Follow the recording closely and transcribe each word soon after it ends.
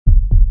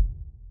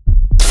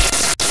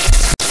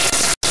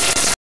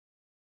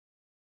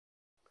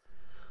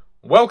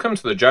Welcome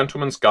to the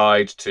Gentleman's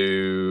Guide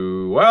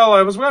to, well,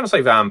 I was going to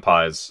say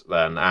vampires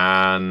then,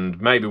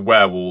 and maybe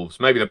werewolves,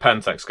 maybe the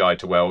Pentex Guide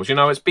to werewolves. You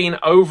know, it's been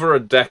over a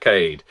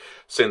decade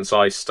since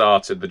I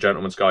started the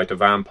Gentleman's Guide to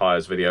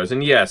Vampires videos,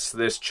 and yes,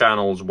 this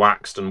channel's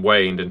waxed and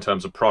waned in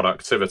terms of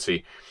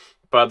productivity,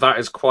 but that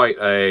is quite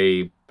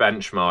a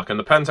benchmark, and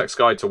the Pentex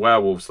Guide to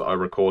Werewolves that I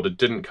recorded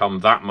didn't come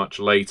that much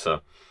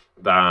later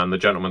than the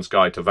Gentleman's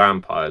Guide to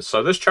Vampires.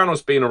 So this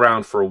channel's been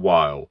around for a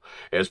while.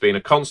 It has been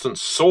a constant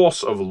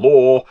source of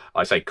lore.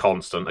 I say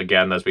constant,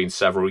 again, there's been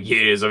several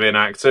years of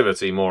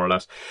inactivity, more or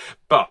less.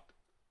 But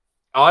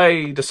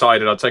I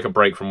decided I'd take a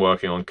break from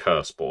working on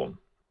Curseborn.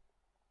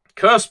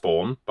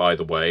 Curseborn, by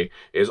the way,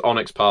 is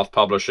Onyx Path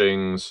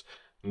Publishing's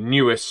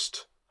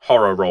newest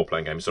horror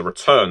role-playing game. It's a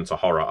return to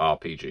horror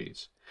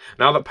RPGs.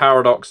 Now that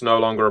Paradox no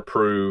longer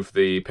approve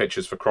the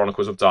pitches for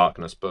Chronicles of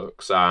Darkness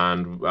books,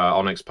 and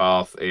Onyx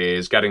Path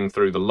is getting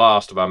through the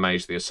last of our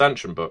Mage the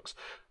Ascension books,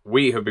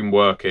 we have been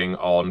working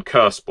on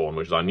Curseborn,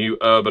 which is our new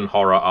urban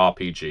horror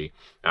RPG,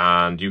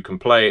 and you can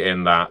play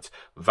in that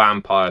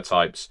vampire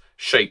types,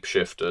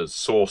 shapeshifters,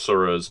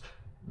 sorcerers,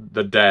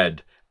 the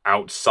dead,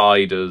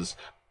 outsiders,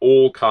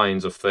 all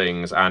kinds of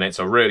things, and it's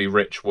a really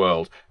rich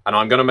world, and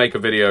I'm going to make a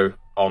video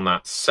on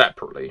that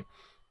separately.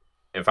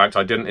 In fact,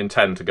 I didn't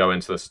intend to go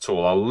into this at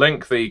all. I'll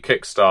link the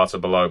Kickstarter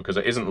below because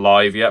it isn't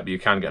live yet, but you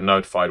can get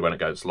notified when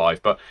it goes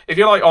live. But if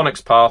you like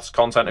Onyx Path's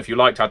content, if you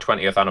liked our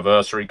 20th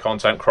anniversary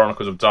content,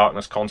 Chronicles of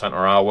Darkness content,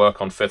 or our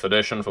work on 5th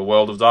edition for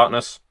World of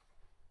Darkness,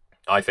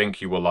 I think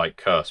you will like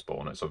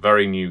Curseborn. It's a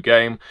very new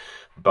game,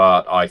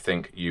 but I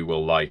think you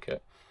will like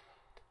it.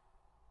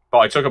 But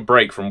I took a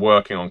break from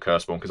working on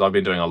Curseborn because I've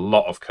been doing a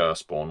lot of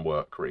Curseborn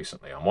work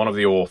recently. I'm one of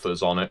the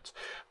authors on it,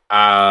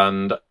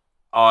 and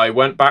I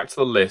went back to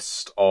the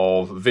list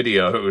of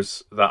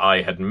videos that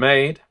I had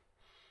made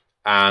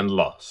and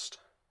lost.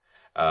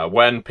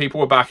 When people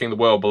were backing The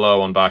World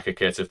Below on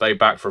BackerKit, if they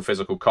backed for a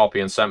physical copy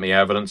and sent me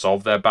evidence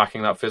of their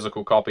backing that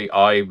physical copy,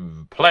 I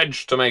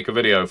pledged to make a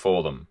video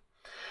for them.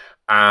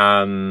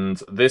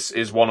 And this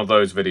is one of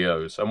those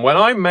videos. And when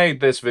I made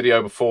this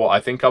video before, I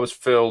think I was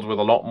filled with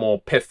a lot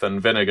more pith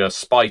and vinegar,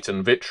 spite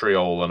and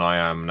vitriol than I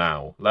am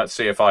now. Let's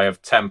see if I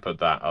have tempered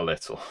that a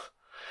little.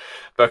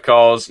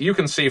 Because you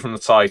can see from the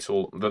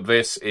title that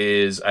this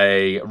is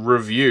a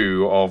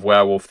review of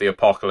Werewolf the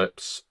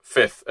Apocalypse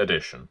 5th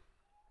edition.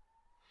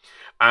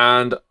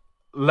 And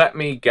let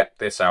me get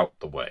this out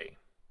the way.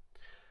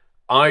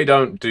 I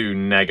don't do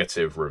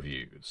negative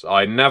reviews.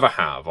 I never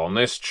have. On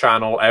this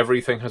channel,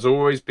 everything has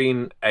always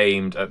been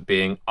aimed at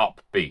being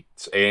upbeat.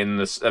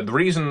 The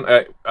reason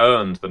it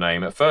earned the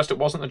name, at first it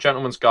wasn't the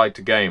Gentleman's Guide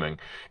to Gaming.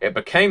 It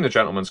became the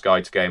Gentleman's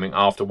Guide to Gaming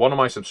after one of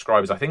my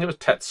subscribers, I think it was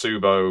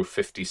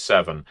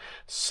Tetsubo57,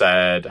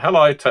 said,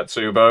 "Hello,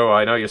 Tetsubo,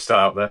 I know you're still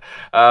out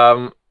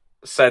there,"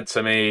 said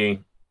to me,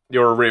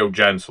 "You're a real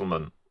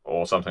gentleman,"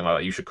 or something like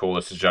that. "You should call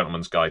this the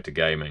Gentleman's Guide to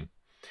Gaming."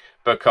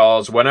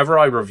 Because whenever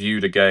I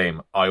reviewed a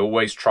game, I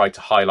always tried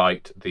to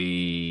highlight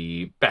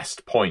the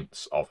best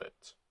points of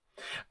it.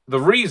 The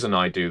reason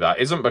I do that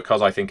isn't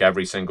because I think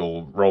every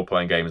single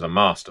role-playing game is a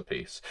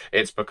masterpiece.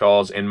 It's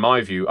because, in my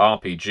view,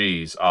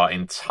 RPGs are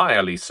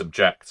entirely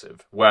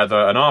subjective. Whether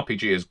an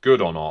RPG is good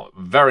or not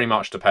very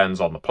much depends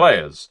on the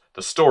players,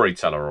 the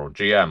storyteller or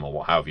GM or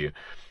what have you.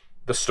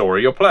 The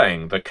story you're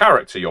playing, the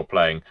character you're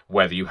playing,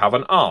 whether you have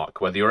an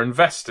arc, whether you're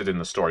invested in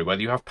the story,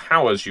 whether you have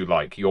powers you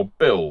like, your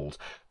build,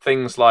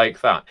 things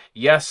like that.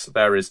 Yes,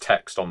 there is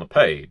text on the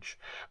page,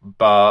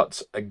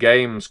 but a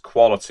game's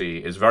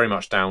quality is very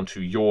much down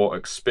to your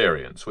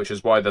experience, which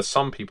is why there's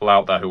some people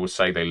out there who will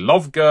say they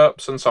love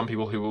GURPS and some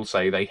people who will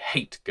say they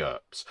hate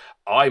GURPS.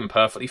 I'm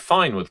perfectly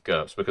fine with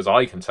GURPS because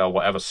I can tell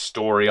whatever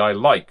story I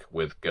like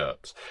with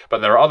GURPS.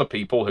 But there are other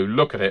people who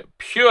look at it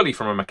purely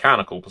from a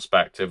mechanical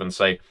perspective and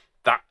say,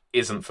 that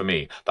isn't for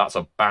me, that's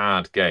a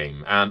bad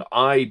game. And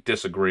I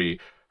disagree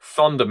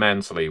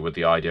fundamentally with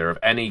the idea of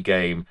any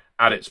game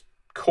at its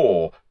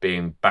core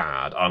being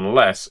bad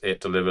unless it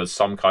delivers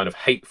some kind of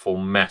hateful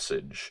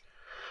message,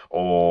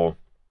 or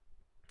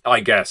I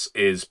guess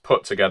is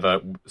put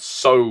together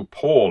so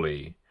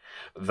poorly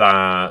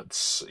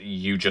that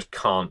you just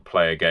can't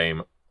play a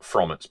game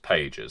from its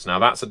pages. Now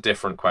that's a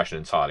different question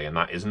entirely, and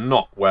that is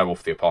not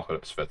Werewolf the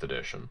Apocalypse 5th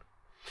edition.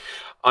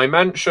 I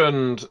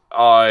mentioned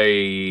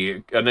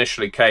I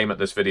initially came at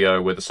this video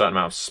with a certain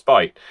amount of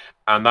spite,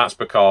 and that's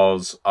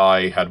because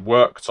I had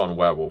worked on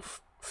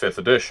Werewolf 5th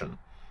edition.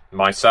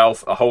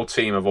 Myself, a whole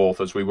team of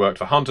authors, we worked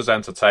for Hunters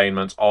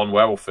Entertainment on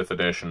Werewolf 5th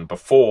edition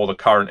before the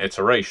current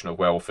iteration of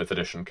Werewolf 5th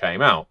edition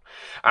came out.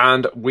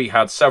 And we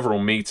had several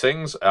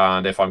meetings,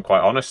 and if I'm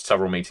quite honest,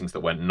 several meetings that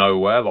went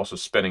nowhere, lots of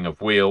spinning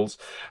of wheels.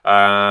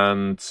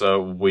 And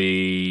some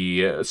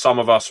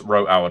of us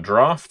wrote our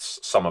drafts,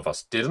 some of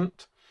us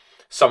didn't.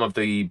 Some of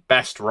the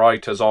best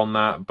writers on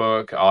that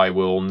book, I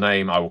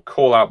will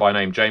call out by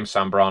name James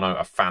Sambrano,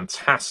 a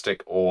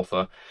fantastic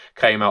author,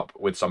 came up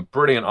with some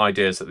brilliant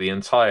ideas that the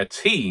entire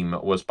team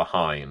was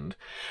behind,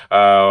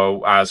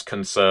 as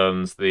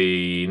concerns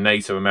the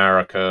Native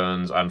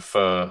Americans and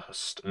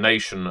First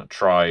Nation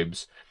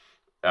tribes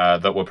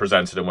that were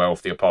presented in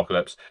Werewolf the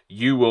Apocalypse.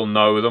 You will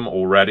know them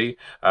already,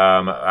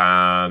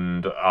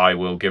 and I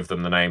will give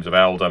them the names of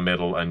elder,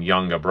 middle, and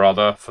younger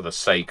brother for the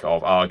sake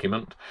of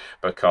argument,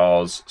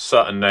 because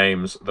certain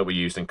names that were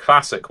used in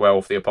classic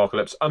Werewolf the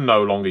Apocalypse are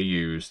no longer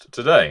used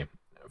today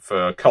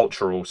for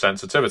cultural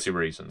sensitivity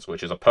reasons,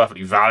 which is a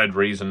perfectly valid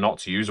reason not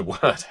to use a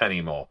word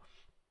anymore.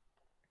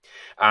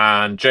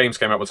 And James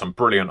came up with some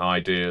brilliant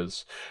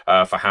ideas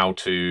for how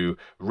to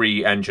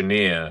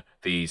re-engineer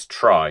these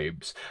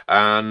tribes.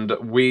 And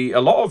a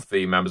lot of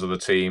the members of the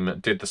team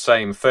did the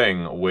same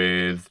thing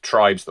with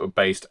tribes that were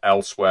based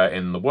elsewhere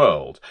in the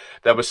world.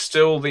 There was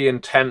still the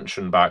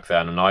intention back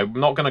then, and I'm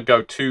not going to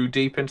go too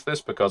deep into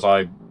this because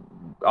I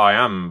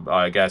am,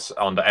 I guess,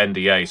 under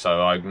NDA,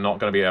 so I'm not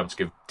going to be able to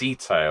give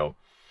detail.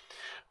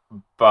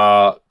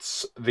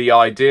 But the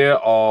idea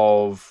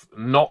of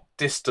not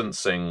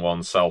distancing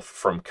oneself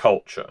from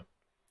culture,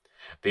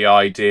 the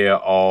idea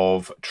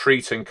of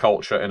treating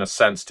culture in a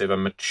sensitive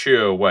and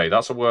mature way,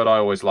 that's a word I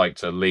always like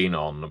to lean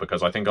on,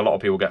 because I think a lot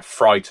of people get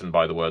frightened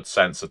by the word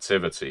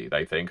sensitivity.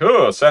 They think,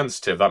 oh,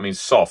 sensitive, that means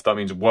soft, that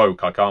means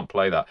woke, I can't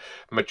play that.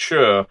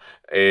 Mature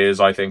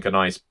is, I think, a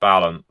nice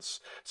balance.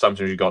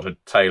 Sometimes you've got to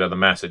tailor the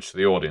message to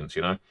the audience,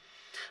 you know?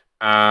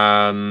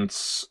 And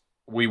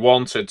we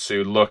wanted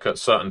to look at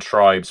certain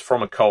tribes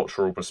from a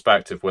cultural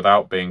perspective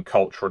without being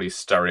culturally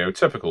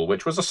stereotypical,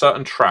 which was a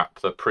certain trap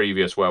that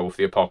previous Werewolf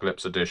the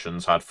Apocalypse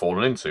editions had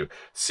fallen into.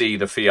 See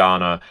the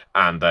Fianna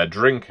and their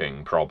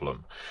drinking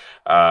problem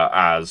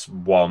as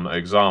one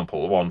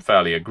example, one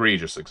fairly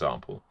egregious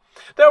example.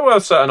 There were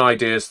certain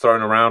ideas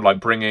thrown around, like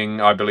bringing,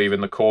 I believe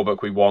in the core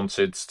book, we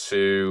wanted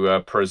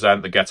to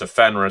present the Geta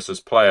Fenris as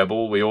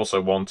playable. We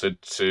also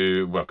wanted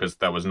to, well, because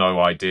there was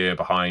no idea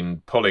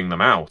behind pulling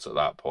them out at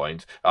that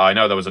point. I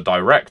know there was a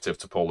directive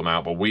to pull them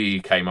out, but we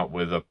came up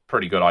with a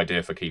pretty good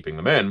idea for keeping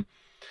them in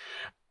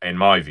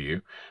my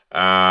view.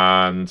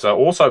 And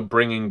also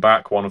bringing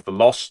back one of the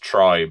Lost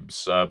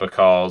Tribes,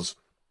 because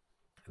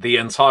the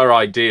entire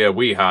idea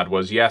we had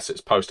was, yes,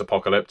 it's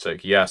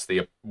post-apocalyptic. Yes,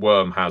 the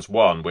worm has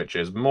won, which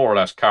is more or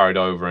less carried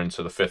over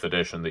into the 5th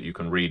edition that you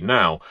can read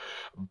now.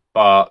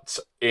 But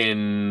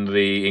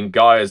in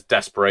Gaia's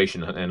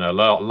desperation, in a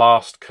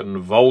last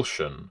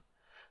convulsion,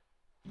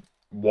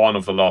 one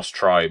of the Lost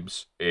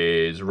Tribes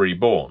is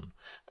reborn.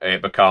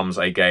 It becomes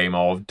a game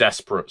of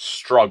desperate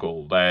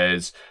struggle.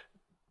 There's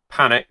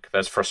panic,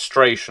 there's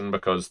frustration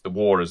because the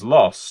war is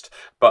lost,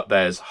 but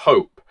there's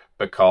hope,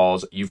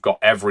 because you've got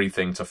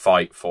everything to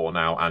fight for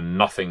now and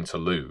nothing to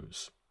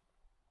lose.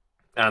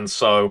 And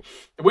so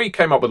we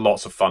came up with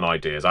lots of fun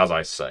ideas, as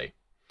I say.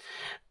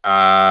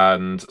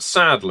 And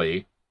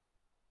sadly,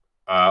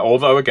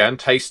 although again,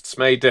 tastes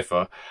may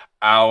differ,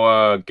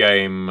 our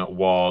game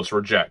was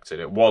rejected.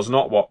 It was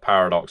not what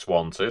Paradox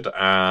wanted,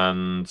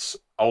 and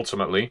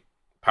ultimately,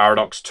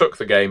 Paradox took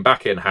the game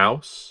back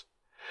in-house,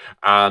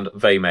 and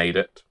they made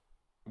it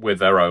with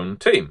their own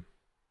team.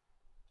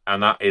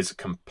 And that is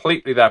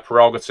completely their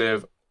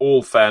prerogative.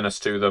 All fairness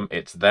to them,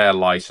 it's their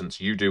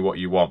license. You do what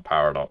you want,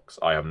 Paradox.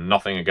 I have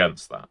nothing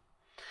against that.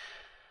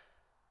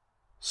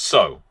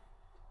 So,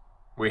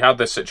 we had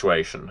this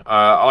situation.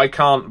 I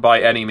can't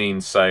by any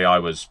means say I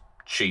was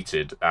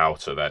cheated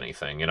out of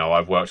anything. You know,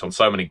 I've worked on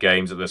so many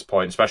games at this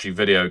point, especially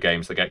video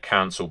games that get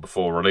cancelled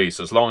before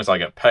release. As long as I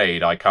get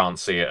paid, I can't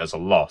see it as a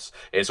loss.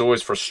 It's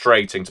always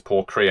frustrating to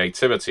pour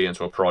creativity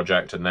into a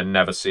project and then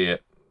never see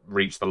it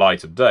reach the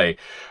light of day.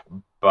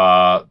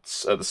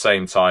 But at the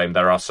same time,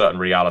 there are certain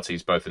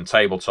realities, both in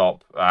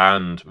tabletop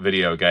and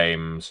video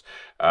games,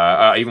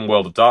 even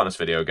World of Darkness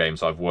video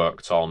games I've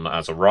worked on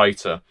as a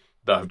writer,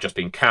 that have just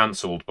been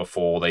cancelled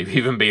before they've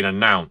even been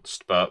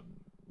announced, but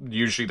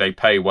usually they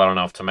pay well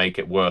enough to make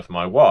it worth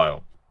my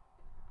while.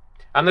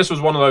 And this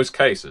was one of those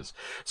cases.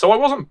 So I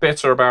wasn't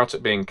bitter about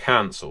it being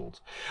cancelled.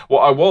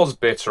 What I was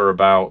bitter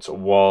about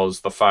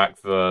was the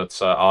fact that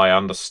I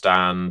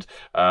understand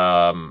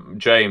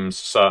James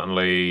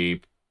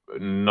certainly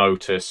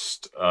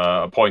noticed,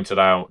 pointed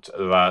out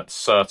that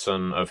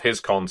certain of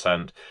his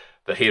content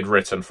that he had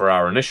written for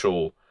our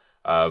initial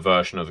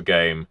version of the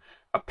game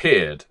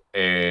appeared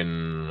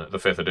in the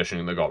 5th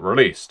edition that got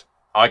released.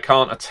 I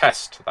can't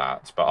attest to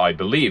that, but I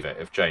believe it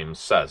if James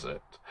says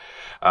it.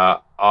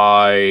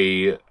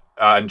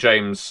 And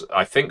James,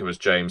 I think it was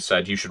James,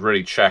 said you should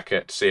really check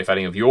it to see if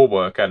any of your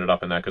work ended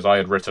up in there, because I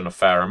had written a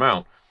fair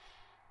amount.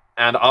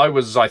 And I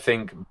was, I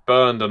think,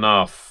 burned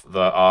enough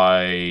that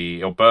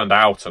or burned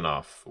out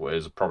enough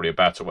is probably a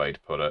better way to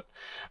put it,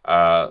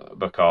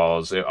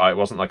 because it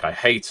wasn't like I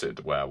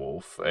hated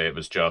Werewolf. It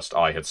was just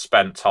I had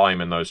spent time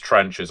in those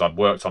trenches. I'd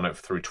worked on it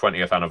through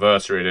 20th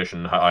Anniversary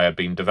Edition. I had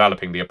been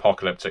developing the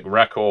Apocalyptic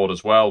Record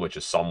as well, which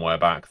is somewhere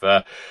back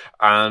there.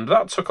 And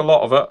that took a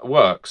lot of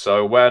work.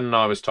 So when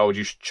I was told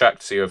you should check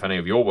to see if any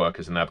of your work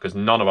is in there, because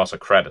none of us are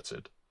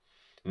credited.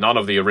 None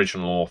of the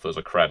original authors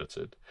are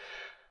credited.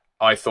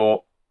 I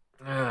thought,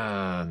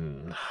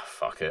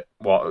 fuck it.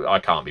 Well, I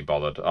can't be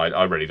bothered.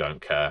 I really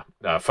don't care.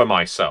 For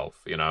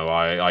myself, you know,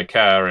 I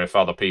care if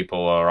other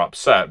people are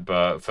upset,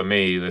 but for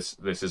me, this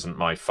isn't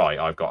my fight.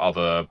 I've got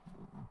other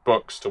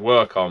books to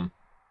work on.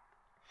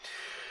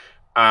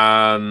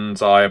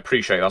 And I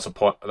appreciate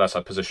that's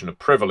a position of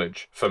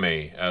privilege for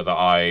me, that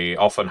I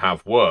often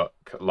have work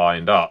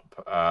lined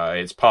up.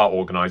 It's part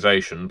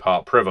organisation,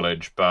 part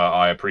privilege, but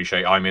I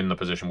appreciate I'm in the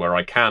position where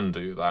I can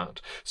do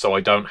that, so I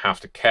don't have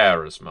to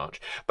care as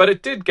much. But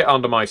it did get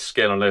under my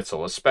skin a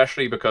little,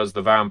 especially because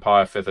the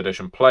Vampire 5th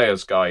Edition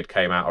Player's Guide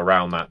came out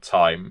around that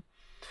time.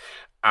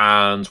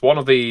 And one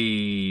of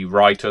the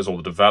writers or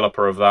the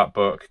developer of that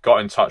book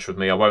got in touch with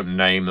me. I won't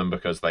name them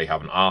because they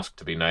haven't asked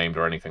to be named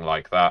or anything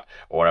like that,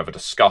 or ever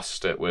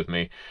discussed it with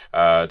me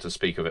to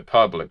speak of it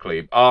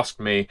publicly. Asked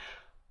me,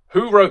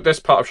 who wrote this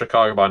part of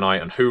Chicago by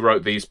Night and who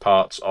wrote these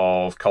parts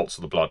of Cults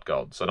of the Blood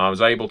Gods? And I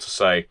was able to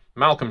say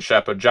Malcolm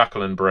Shepard,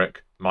 Jacqueline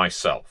Brick,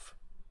 myself,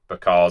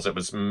 because it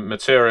was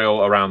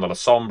material around the La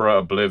Sombra,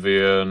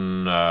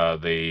 Oblivion,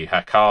 the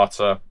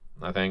Hecata,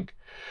 I think,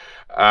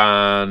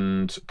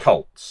 and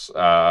cults,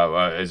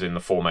 is in the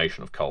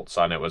formation of cults,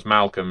 and it was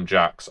Malcolm,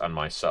 Jax, and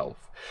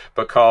myself,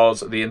 because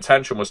the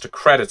intention was to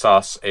credit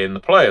us in the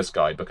Player's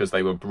Guide, because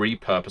they were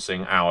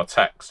repurposing our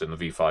text in the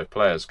V5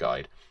 Player's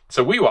Guide.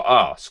 So we were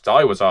asked,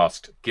 I was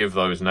asked, give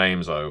those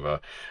names over,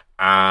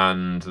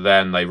 and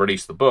then they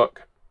released the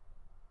book,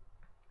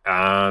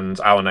 and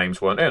our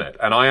names weren't in it.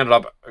 And I ended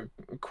up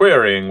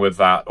querying with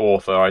that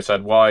author. I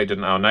said, why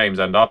didn't our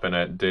names end up in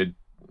it?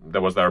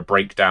 Was there a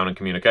breakdown in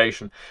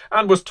communication?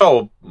 And was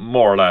told,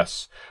 more or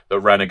less, that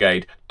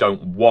Renegade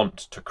don't want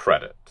to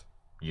credit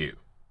you.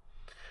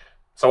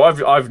 So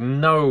I've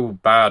no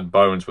bad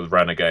bones with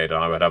Renegade,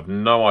 and I would have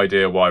no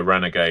idea why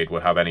Renegade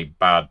would have any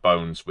bad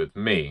bones with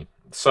me.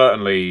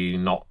 Certainly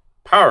not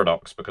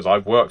Paradox, because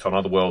I've worked on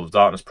other World of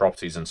Darkness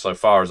properties, and so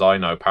far as I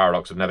know,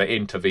 Paradox have never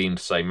intervened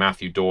to say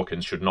Matthew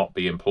Dawkins should not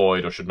be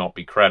employed or should not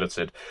be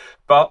credited.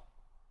 But,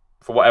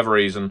 for whatever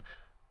reason,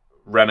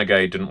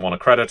 Renegade didn't want to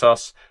credit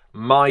us.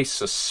 My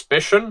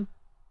suspicion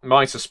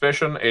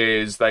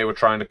is they were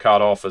trying to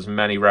cut off as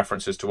many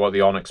references to what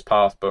the Onyx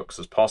Path books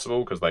as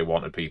possible, because they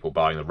wanted people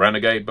buying the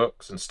Renegade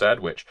books instead,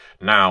 which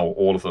now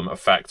all of them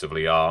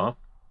effectively are,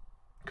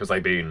 because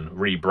they've been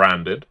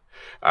rebranded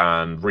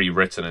and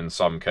rewritten in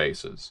some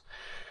cases.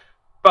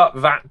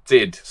 But that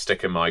did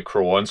stick in my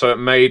craw, and so it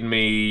made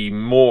me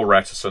more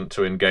reticent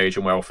to engage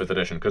in Werewolf 5th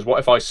Edition, because what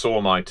if I saw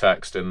my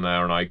text in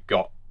there and I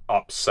got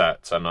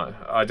upset, and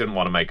I didn't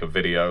want to make a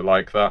video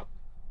like that.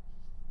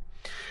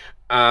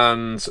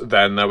 And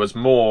then there was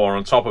more.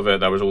 On top of it,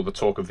 there was all the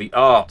talk of the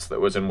art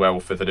that was in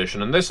Werewolf 5th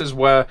Edition, and this is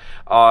where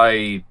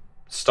I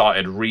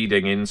started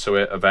reading into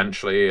it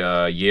eventually.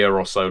 A year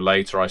or so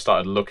later, I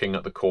started looking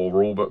at the core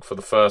rulebook for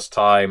the first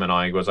time, and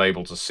I was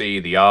able to see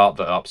the art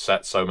that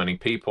upset so many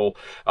people.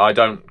 I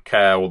don't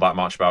care all that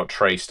much about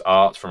traced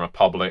art from a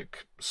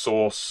public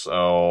source,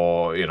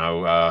 or, you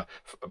know,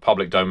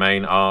 public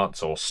domain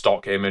art or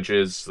stock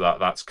images.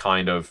 That's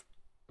kind of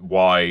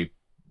why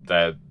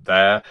they're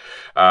there,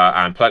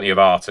 and plenty of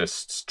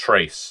artists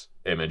trace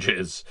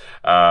images,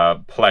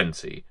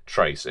 plenty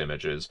trace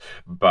images,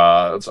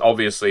 but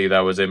obviously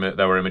there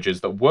were images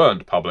that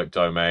weren't public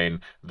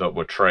domain that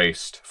were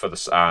traced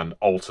and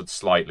altered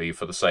slightly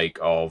for the sake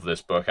of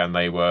this book, and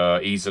they were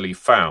easily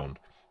found.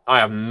 I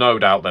have no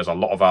doubt there's a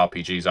lot of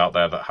RPGs out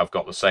there that have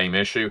got the same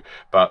issue,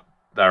 but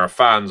there are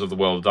fans of the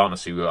World of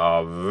Darkness who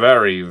are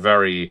very,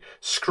 very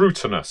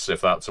scrutinous,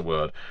 if that's a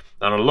word,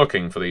 and are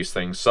looking for these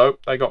things, so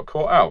they got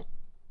caught out.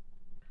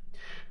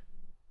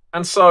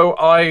 And so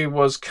I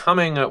was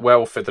coming at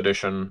Werewolf 5th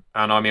Edition,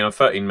 and I mean, I'm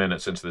 13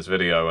 minutes into this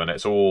video, and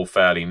it's all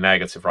fairly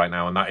negative right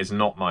now, and that is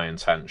not my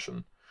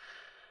intention.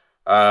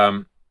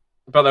 But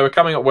they were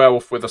coming at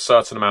Werewolf with a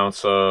certain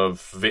amount of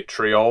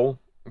vitriol.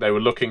 They were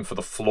looking for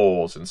the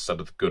flaws instead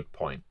of the good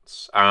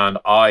points, and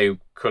I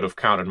could have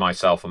counted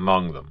myself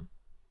among them.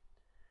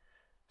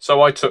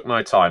 So I took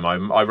my time.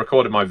 I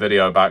recorded my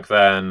video back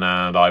then,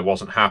 and I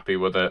wasn't happy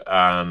with it,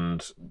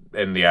 and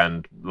in the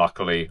end,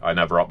 luckily, I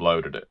never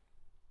uploaded it,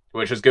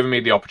 which has given me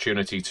the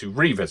opportunity to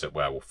revisit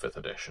Werewolf 5th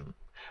Edition,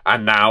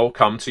 and now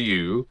come to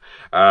you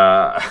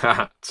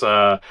at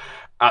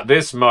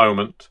this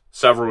moment,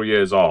 several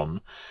years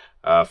on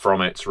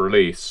from its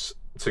release,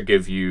 to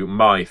give you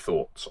my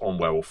thoughts on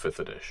Werewolf 5th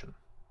Edition.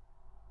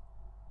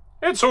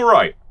 It's all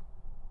right.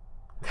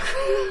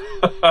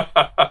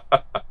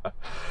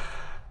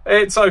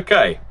 It's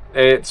okay.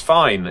 It's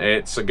fine.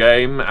 It's a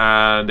game,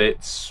 and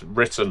it's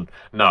written.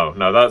 No,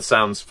 that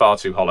sounds far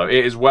too hollow.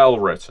 It is well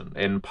written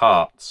in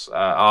parts.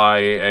 I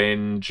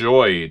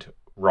enjoyed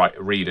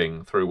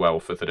reading through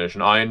Werewolf 5th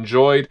Edition. I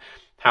enjoyed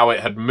how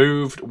it had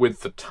moved with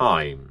the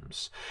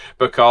times,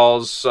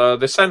 because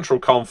the central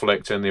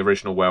conflict in the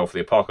original Werewolf the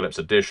Apocalypse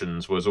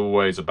editions was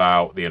always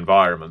about the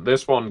environment.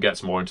 This one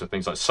gets more into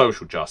things like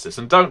social justice,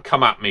 and don't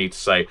come at me to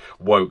say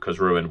woke has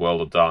ruined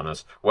World of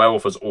Darkness.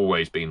 Werewolf has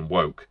always been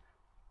woke.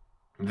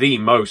 The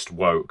most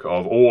woke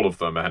of all of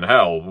them, and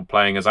hell,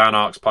 playing as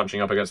anarchs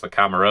punching up against the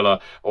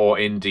Camarilla, or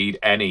indeed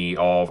any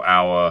of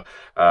our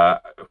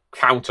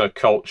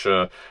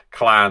counterculture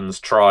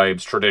clans,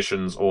 tribes,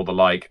 traditions, or the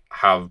like,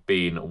 have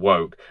been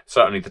woke.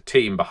 Certainly the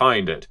team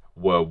behind it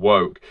were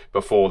woke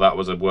before that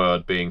was a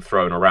word being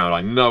thrown around.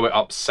 I know it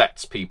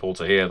upsets people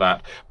to hear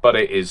that, but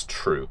it is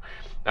true.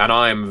 And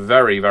I am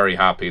very, very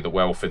happy that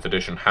Werewolf 5th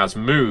edition has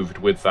moved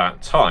with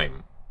that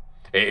time.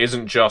 It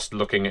isn't just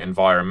looking at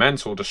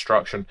environmental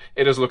destruction,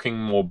 it is looking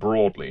more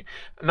broadly.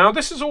 Now,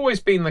 this has always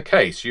been the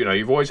case. You know,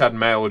 you've always had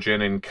male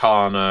Jinn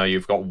Incarna,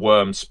 you've got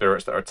worm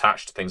spirits that are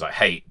attached to things like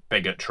hate,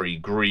 bigotry,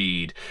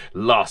 greed,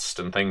 lust,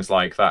 and things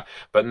like that.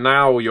 But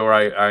now you're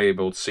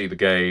able to see the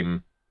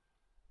game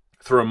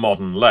through a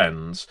modern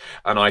lens,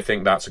 and I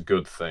think that's a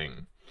good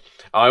thing.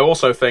 I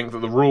also think that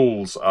the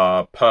rules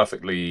are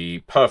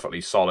perfectly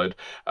solid.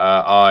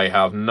 I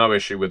have no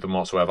issue with them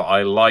whatsoever.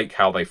 I like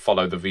how they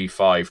follow the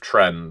V5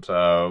 trend,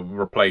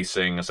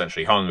 replacing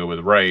essentially hunger with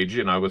rage,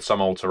 you know, with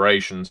some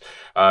alterations.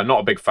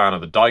 Not a big fan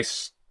of the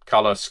dice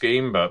color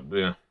scheme, but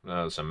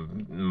that's a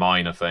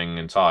minor thing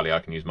entirely. I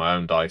can use my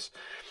own dice.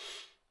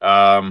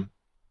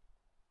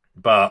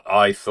 But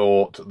I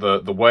thought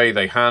the way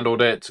they handled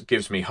it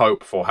gives me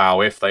hope for how,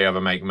 if they ever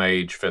make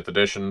Mage 5th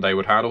edition, they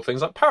would handle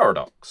things like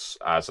Paradox,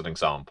 as an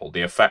example.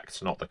 The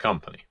effect, not the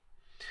company.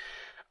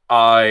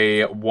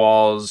 I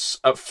was,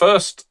 at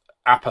first,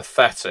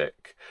 apathetic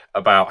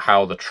about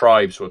how the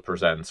tribes were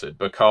presented,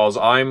 because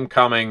I'm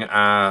coming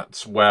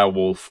at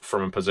Werewolf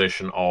from a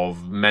position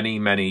of many,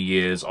 many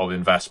years of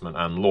investment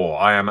and lore.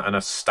 I am an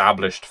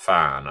established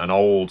fan, an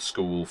old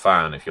school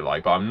fan, if you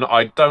like, but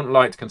I don't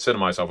like to consider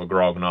myself a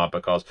grognard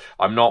because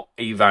I'm not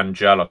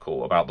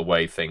evangelical about the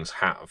way things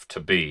have to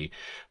be.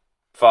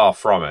 Far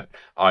from it.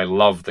 I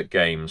love that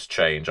games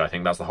change. I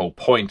think that's the whole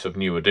point of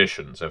new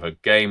editions. If a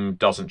game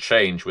doesn't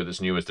change with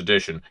its newest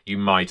edition, you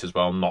might as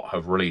well not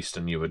have released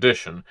a new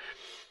edition.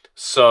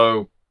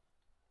 So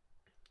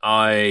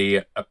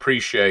I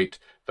appreciate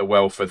the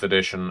Werewolf 5th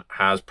edition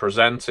has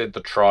presented the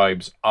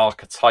tribes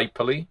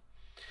archetypally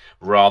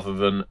rather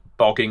than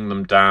bogging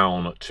them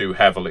down too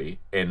heavily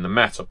in the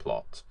meta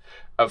plot.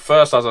 At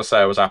first, as I say,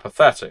 I was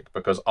apathetic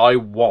because I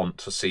want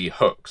to see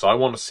hooks. I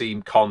want to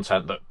see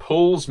content that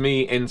pulls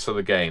me into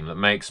the game, that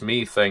makes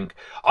me think,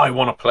 I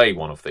want to play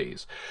one of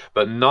these.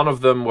 But none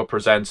of them were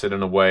presented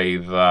in a way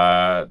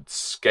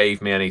that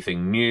gave me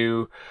anything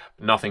new,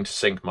 nothing to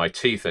sink my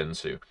teeth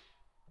into.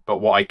 But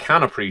what I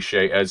can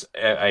appreciate as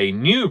a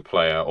new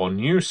player or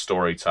new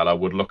storyteller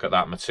would look at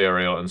that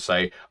material and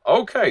say,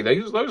 okay,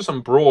 those are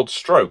some broad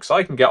strokes.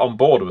 I can get on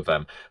board with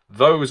them.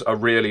 Those are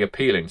really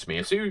appealing to me.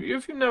 If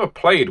you've never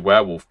played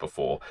Werewolf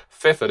before,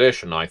 5th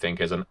edition, I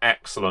think, is an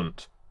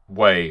excellent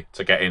way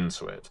to get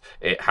into it.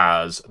 It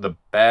has the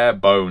bare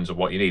bones of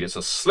what you need. It's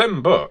a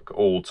slim book,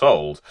 all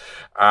told,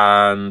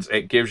 and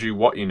it gives you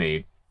what you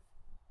need.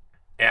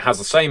 It has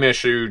the same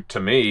issue, to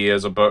me,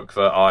 as a book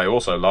that I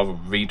also love,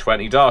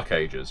 V20 Dark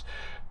Ages.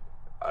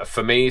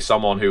 For me,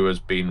 someone who has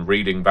been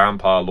reading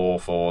vampire lore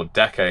for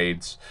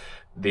decades,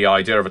 the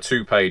idea of a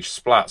 2-page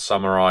splat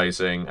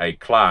summarizing a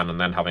clan and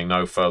then having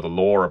no further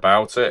lore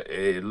about it,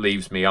 it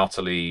leaves me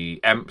utterly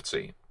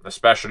empty,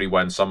 especially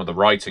when some of the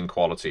writing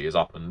quality is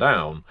up and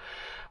down.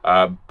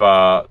 And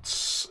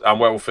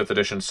Werewolf 5th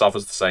edition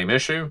suffers the same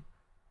issue.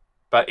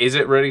 But is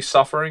it really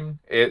suffering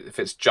if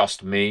it's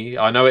just me?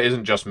 I know it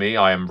isn't just me.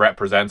 I am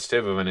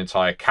representative of an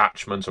entire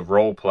catchment of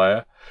role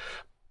player.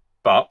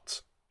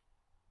 But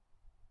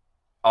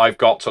I've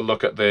got to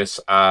look at this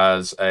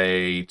as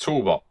a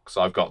toolbox.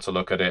 I've got to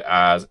look at it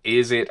as,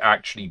 is it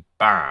actually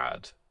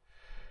bad?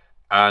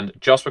 And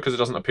just because it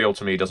doesn't appeal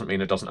to me doesn't mean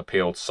it doesn't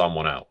appeal to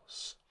someone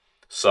else.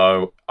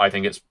 So I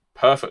think it's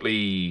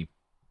perfectly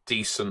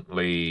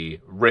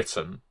decently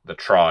written, the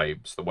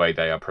tribes, the way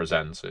they are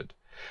presented.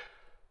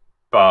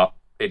 But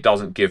it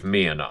doesn't give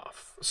me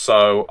enough.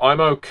 So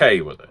I'm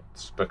okay with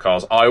it,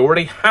 because I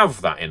already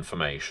have that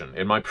information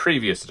in my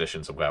previous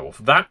editions of Werewolf.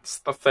 That's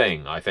the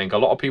thing. I think a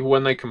lot of people,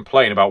 when they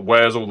complain about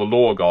where's all the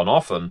lore gone,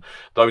 often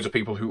those are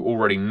people who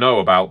already know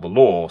about the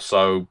lore.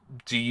 So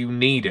do you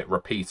need it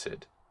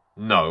repeated?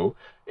 No.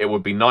 It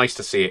would be nice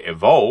to see it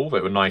evolve.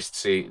 It would be nice to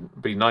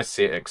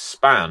see it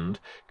expand.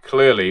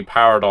 Clearly,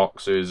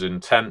 Paradox's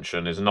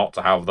intention is not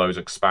to have those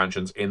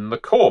expansions in the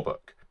core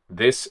book.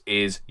 This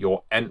is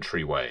your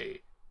entryway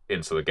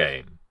into the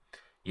game.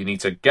 You need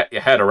to get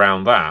your head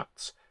around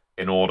that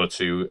in order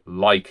to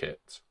like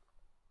it.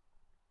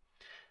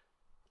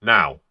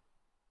 Now,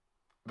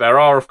 there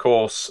are, of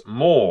course,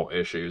 more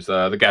issues.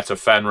 The Gett of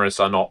Fenris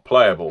are not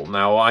playable.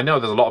 Now, I know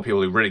there's a lot of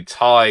people who really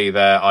tie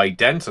their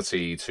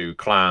identity to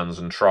clans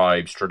and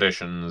tribes,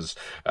 traditions,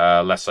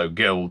 less so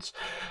guilds.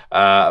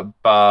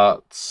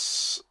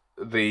 But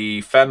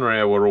the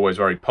Fenrir were always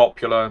very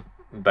popular.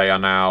 They are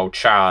now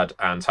Chad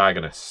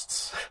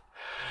antagonists.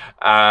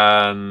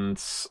 And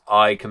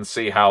I can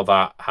see how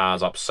that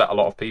has upset a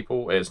lot of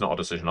people. It's not a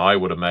decision I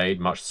would have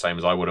made, much the same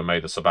as I would have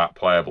made the Sabbat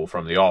playable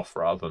from the off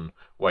rather than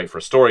wait for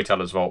a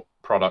Storyteller's Vault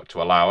product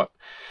to allow it.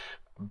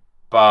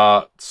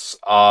 But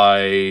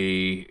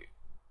I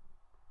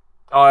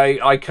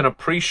can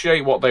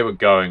appreciate what they were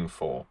going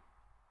for.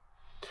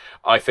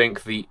 I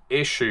think the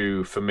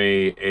issue for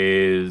me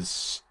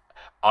is,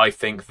 I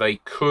think they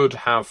could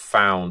have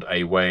found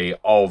a way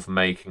of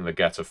making the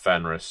Gett of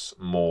Fenris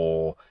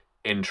more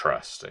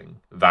interesting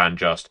than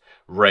just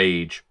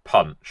rage,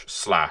 punch,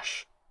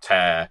 slash,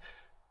 tear,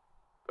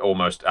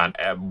 almost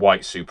a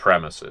white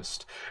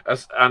supremacist.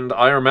 And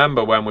I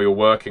remember when we were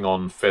working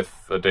on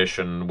 5th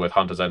edition with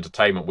Hunters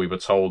Entertainment, we were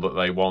told that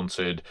they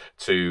wanted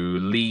to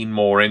lean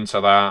more into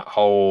that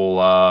whole...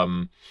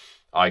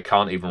 I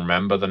can't even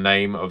remember the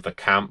name of the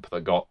camp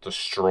that got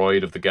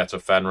destroyed of the Ghetto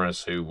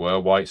Fenris, who were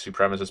white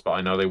supremacists, but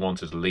I know they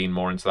wanted to lean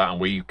more into that, and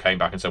we came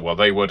back and said, well,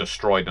 they were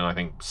destroyed in, I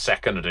think,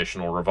 2nd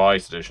edition or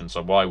revised edition,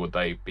 so why would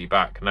they be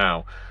back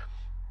now?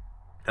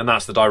 And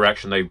that's the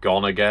direction they've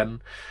gone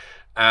again.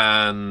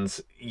 And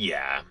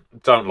yeah,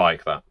 don't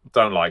like that.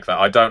 Don't like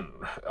that.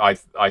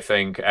 I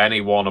think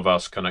any one of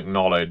us can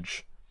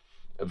acknowledge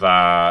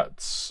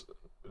that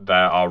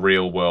there are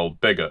real-world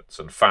bigots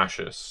and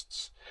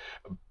fascists,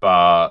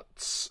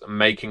 but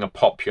making a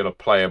popular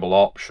playable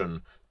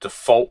option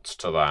default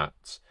to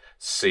that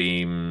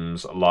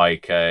seems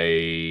like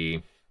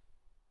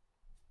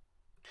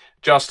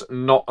just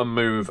not a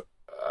move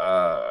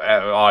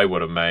I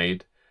would have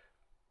made.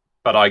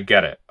 But I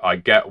get it. I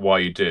get why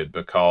you did,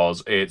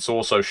 because it's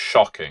also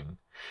shocking.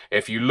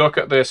 If you look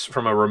at this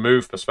from a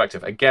removed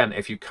perspective, again,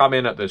 if you come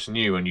in at this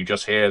new and you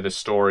just hear this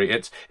story,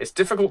 it's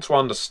difficult to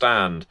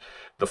understand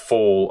the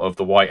fall of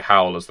the White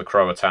Howlers, the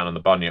Croatan and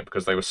the Bunyip,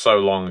 because they were so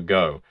long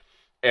ago.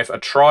 If a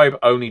tribe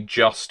only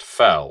just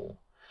fell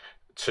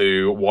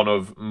to one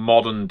of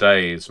modern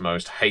day's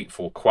most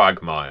hateful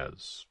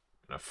quagmires,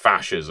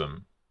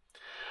 fascism,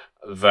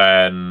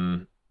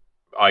 then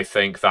I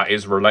think that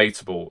is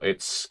relatable.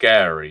 It's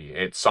scary.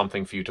 It's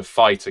something for you to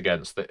fight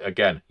against that,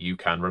 again, you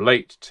can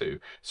relate to.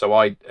 So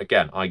I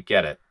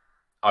get it.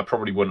 I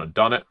probably wouldn't have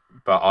done it,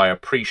 but I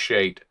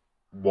appreciate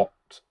what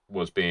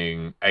was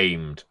being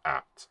aimed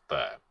at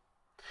there,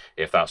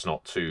 if that's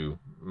not too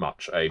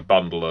much a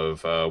bundle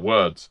of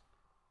words.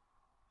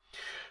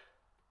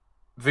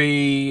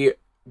 The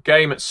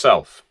game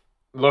itself,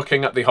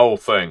 looking at the whole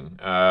thing,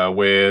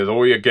 with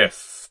all your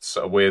gifts,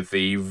 with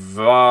the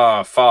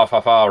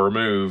far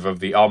remove of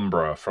the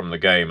Umbra from the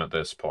game at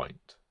this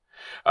point,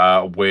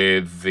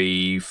 with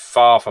the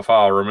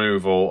far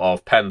removal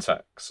of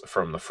Pentex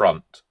from the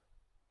front,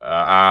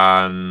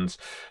 and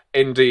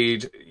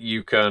indeed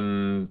you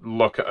can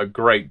look at a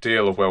great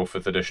deal of Werewolf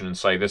 5th edition and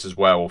say this is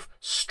Werewolf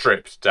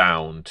stripped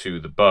down to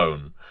the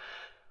bone.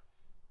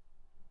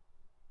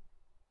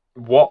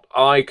 What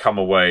I come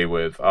away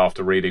with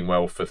after reading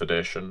Werewolf 5th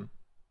edition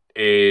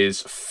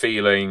is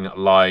feeling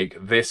like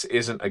this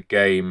isn't a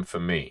game for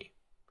me.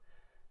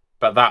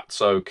 But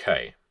that's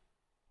okay,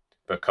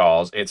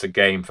 because it's a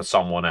game for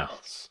someone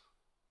else.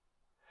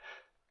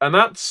 And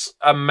that's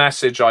a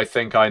message I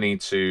think I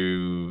need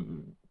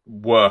to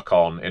work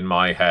on in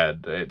my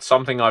head. It's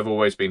something I've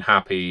always been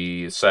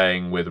happy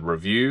saying with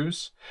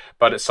reviews,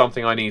 but it's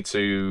something I need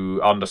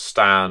to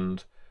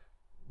understand,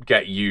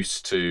 get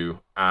used to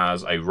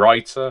as a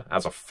writer,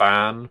 as a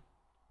fan.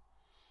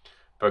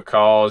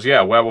 Because,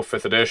 yeah, Werewolf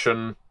 5th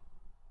edition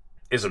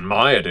isn't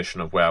my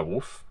edition of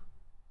Werewolf,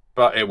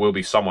 but it will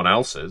be someone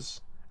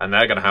else's, and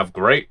they're going to have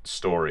great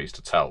stories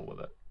to tell with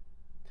it.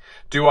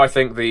 Do I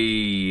think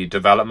the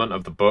development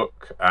of the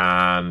book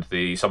and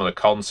some of the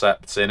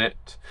concepts in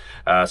it,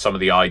 some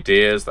of the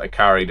ideas that are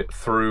carried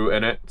through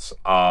in it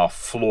are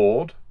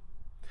flawed?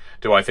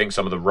 Do I think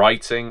some of the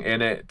writing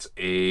in it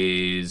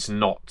is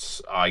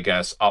not, I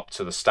guess, up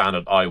to the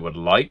standard I would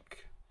like?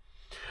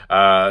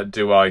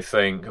 Do I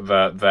think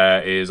that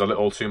there is a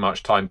little too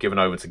much time given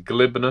over to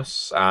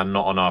glibness and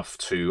not enough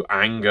to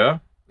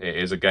anger? It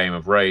is a game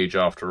of rage,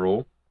 after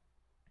all.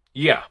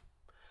 Yeah,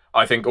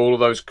 I think all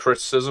of those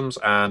criticisms,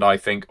 and I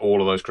think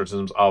all of those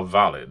criticisms are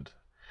valid.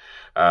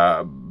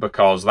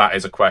 Because that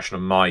is a question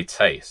of my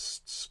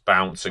tastes,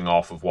 bouncing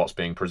off of what's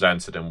being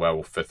presented in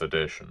Werewolf 5th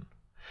edition.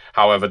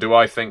 However, do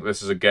I think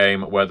this is a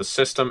game where the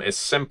system is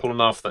simple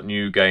enough that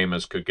new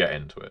gamers could get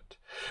into it?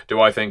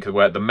 Do I think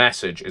where the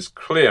message is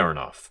clear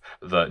enough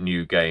that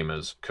new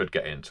gamers could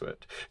get into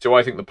it? Do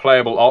I think the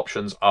playable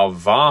options are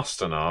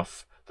vast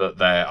enough that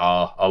there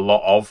are a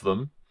lot of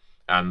them,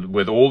 and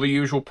with all the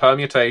usual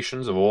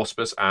permutations of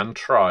auspice and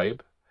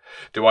tribe?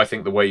 Do I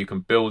think the way you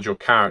can build your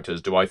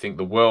characters, do I think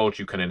the world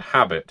you can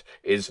inhabit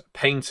is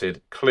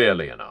painted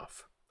clearly enough?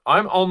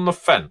 I'm on the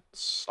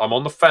fence. I'm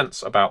on the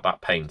fence about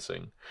that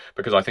painting,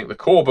 because I think the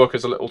core book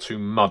is a little too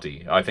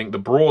muddy. I think the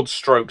broad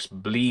strokes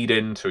bleed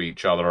into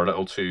each other a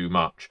little too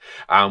much.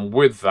 And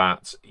with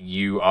that,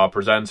 you are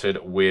presented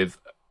with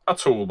a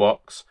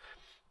toolbox,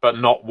 but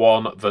not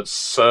one that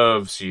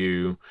serves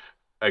you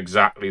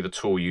exactly the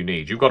tool you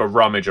need. You've got to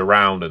rummage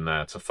around in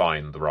there to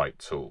find the right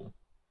tool.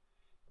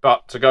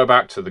 But to go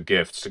back to the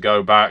gifts, to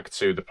go back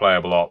to the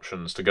playable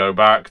options, to go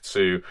back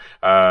to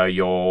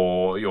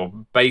your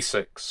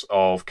basics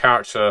of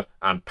character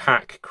and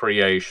pack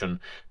creation,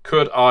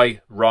 could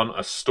I run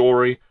a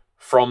story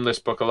from this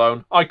book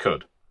alone? I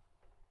could.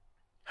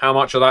 How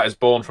much of that is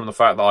born from the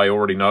fact that I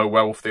already know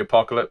Werewolf the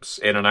Apocalypse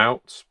in and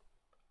out?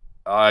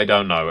 I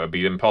don't know. It'd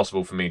be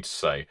impossible for me to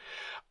say.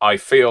 I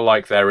feel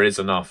like there is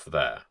enough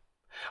there.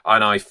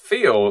 And I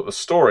feel the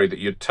story that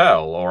you'd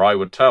tell, or I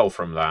would tell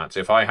from that,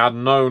 if I had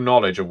no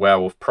knowledge of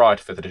Werewolf prior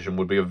to 5th edition,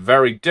 would be a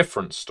very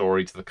different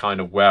story to the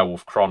kind of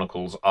Werewolf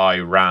Chronicles I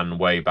ran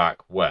way back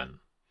when.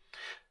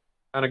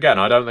 And again,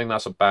 I don't think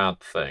that's a bad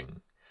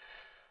thing.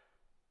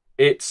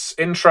 It's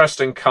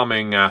interesting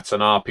coming at an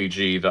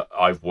RPG that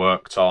I've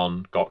worked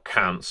on, got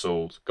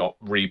cancelled, got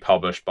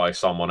republished by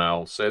someone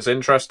else. It's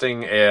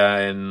interesting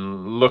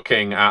in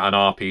looking at an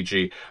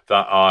RPG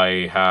that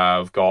I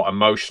have got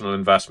emotional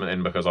investment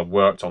in because I've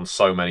worked on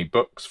so many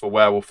books for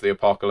Werewolf the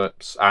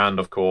Apocalypse, and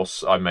of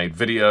course I made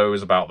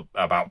videos about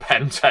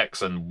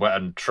Pentex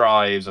and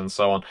tribes and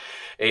so on.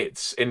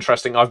 It's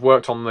interesting. I've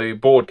worked on the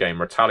board game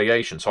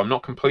Retaliation, so I'm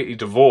not completely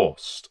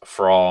divorced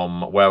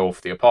from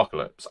Werewolf the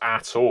Apocalypse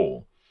at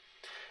all.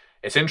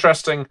 It's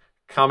interesting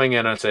coming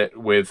in at it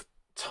with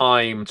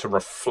time to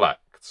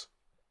reflect,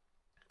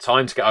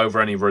 time to get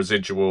over any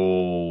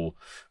residual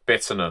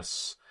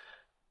bitterness,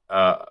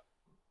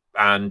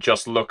 and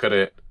just look at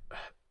it.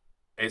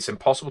 It's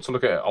impossible to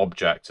look at it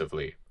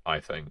objectively, I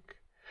think,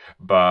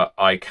 but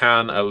I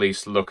can at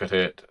least look at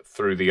it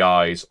through the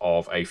eyes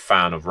of a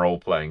fan of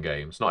role-playing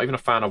games. Not even a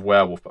fan of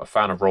Werewolf, but a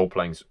fan of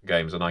role-playing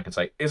games, and I can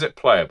say, is it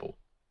playable?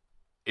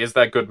 Is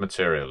there good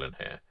material in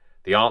here?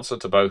 The answer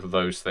to both of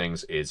those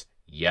things is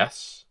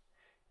yes.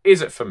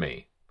 Is it for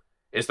me?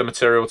 Is the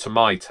material to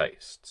my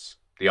tastes?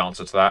 The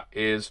answer to that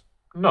is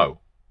no.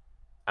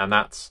 And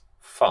that's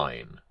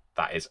fine.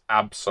 That is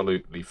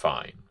absolutely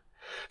fine.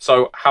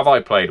 So, have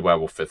I played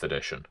Werewolf 5th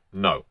Edition?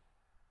 No.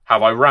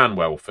 Have I ran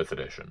Werewolf 5th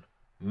Edition?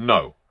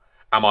 No.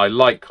 Am I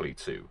likely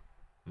to?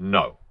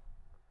 No.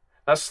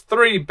 That's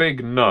 3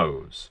 big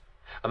no's.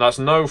 And that's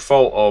no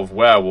fault of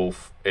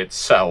Werewolf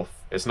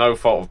itself. It's no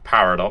fault of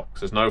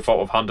Paradox. It's no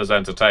fault of Hunter's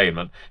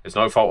Entertainment. It's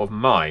no fault of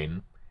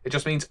mine. It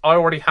just means I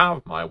already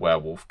have my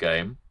Werewolf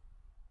game.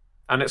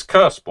 And it's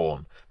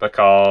Curseborn,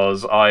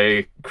 because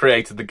I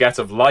created the Get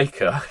of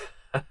Leica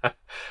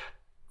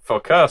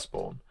for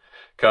Curseborn.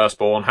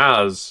 Curseborn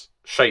has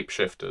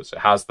shapeshifters. It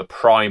has the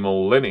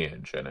primal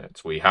lineage in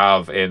it. We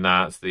have in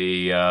that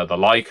the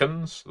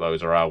Lycans.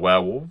 Those are our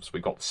werewolves.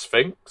 We've got the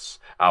Sphinx,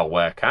 our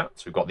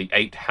werecats. We've got the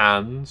 8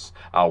 hands,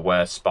 our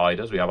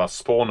were-spiders. We have our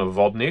spawn of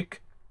Vodnik,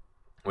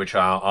 which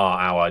are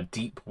our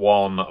deep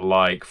one,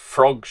 like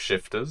frog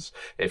shifters,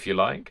 if you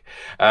like.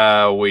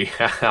 We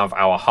have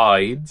our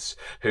hides,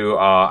 who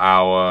are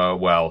our,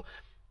 well,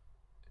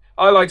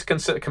 I like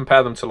to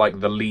compare them to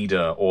like the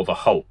Leader or the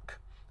Hulk.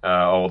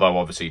 Although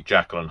obviously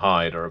Jekyll and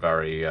Hyde are a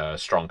very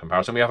strong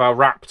comparison. We have our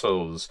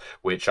raptors,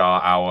 which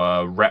are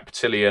our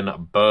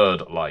reptilian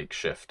bird-like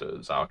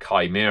shifters, our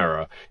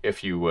chimera,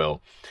 if you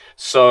will.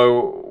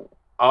 So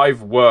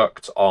I've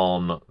worked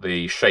on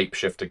the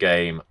shapeshifter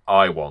game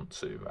I want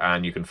to,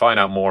 and you can find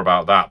out more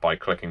about that by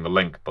clicking the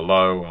link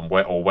below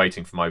or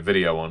waiting for my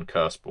video on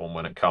Curseborn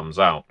when it comes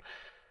out.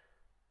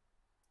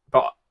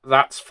 But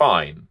that's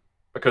fine,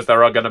 because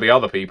there are going to be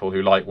other people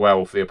who like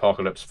Werewolf the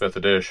Apocalypse 5th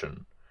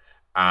Edition.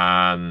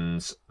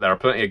 And there are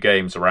plenty of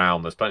games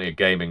around, there's plenty of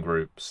gaming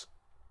groups.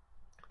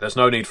 There's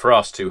no need for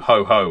us to,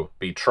 ho-ho,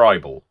 be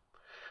tribal.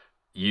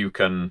 You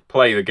can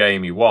play the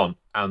game you want,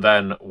 and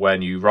then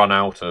when you run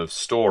out of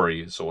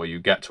stories or you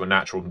get to a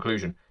natural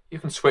conclusion, you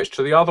can switch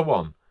to the other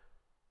one.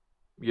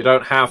 You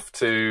don't have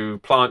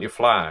to plant your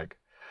flag.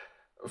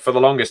 For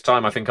the longest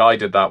time, I think I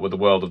did that with the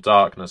World of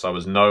Darkness. I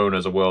was known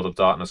as a World of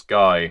Darkness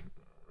guy.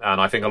 And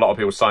I think a lot of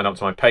people sign up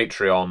to my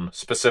Patreon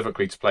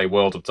specifically to play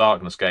World of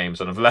Darkness games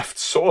and have left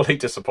sorely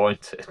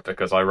disappointed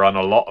because I run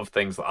a lot of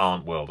things that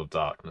aren't World of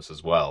Darkness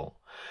as well,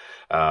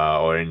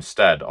 or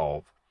instead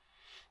of.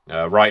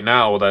 Right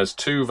now, there's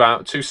two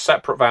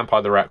separate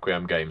Vampire the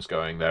Requiem games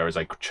going. There is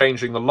a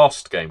Changing the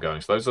Lost game going.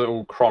 So those are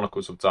all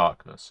Chronicles of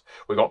Darkness.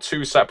 We've got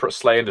 2 separate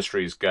Slay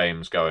Industries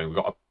games going. We've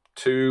got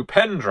 2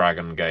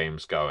 Pendragon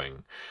games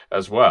going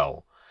as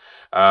well.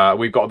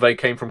 We've got They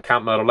Came from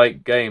Camp Murder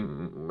Lake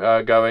game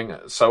going.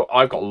 So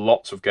I've got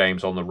lots of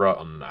games on the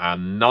run,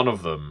 and none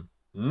of them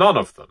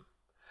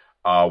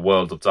are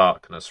World of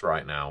Darkness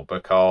right now,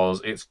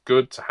 because it's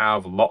good to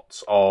have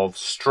lots of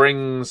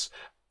strings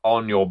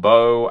on your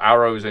bow,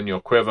 arrows in your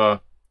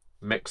quiver,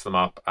 mix them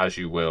up as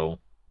you will.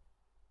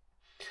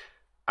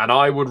 And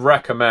I would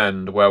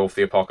recommend Werewolf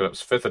the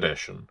Apocalypse 5th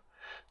Edition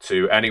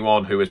to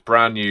anyone who is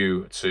brand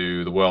new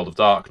to the World of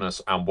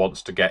Darkness and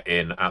wants to get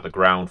in at the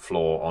ground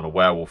floor on a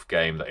werewolf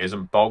game that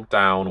isn't bogged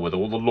down with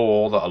all the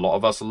lore that a lot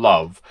of us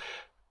love,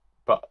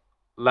 but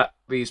let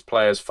these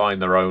players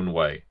find their own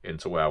way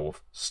into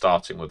werewolf,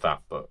 starting with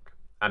that book.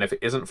 And if it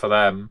isn't for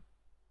them,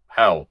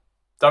 hell,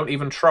 don't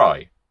even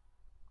try.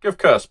 Give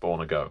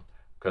Curseborn a go,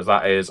 because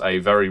that is a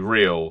very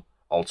real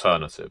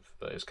alternative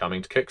that is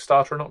coming to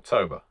Kickstarter in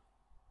October.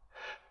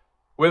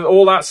 With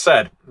all that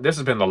said, this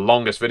has been the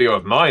longest video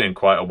of mine in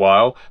quite a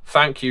while.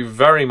 Thank you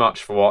very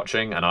much for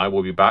watching, and I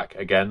will be back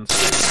again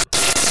soon.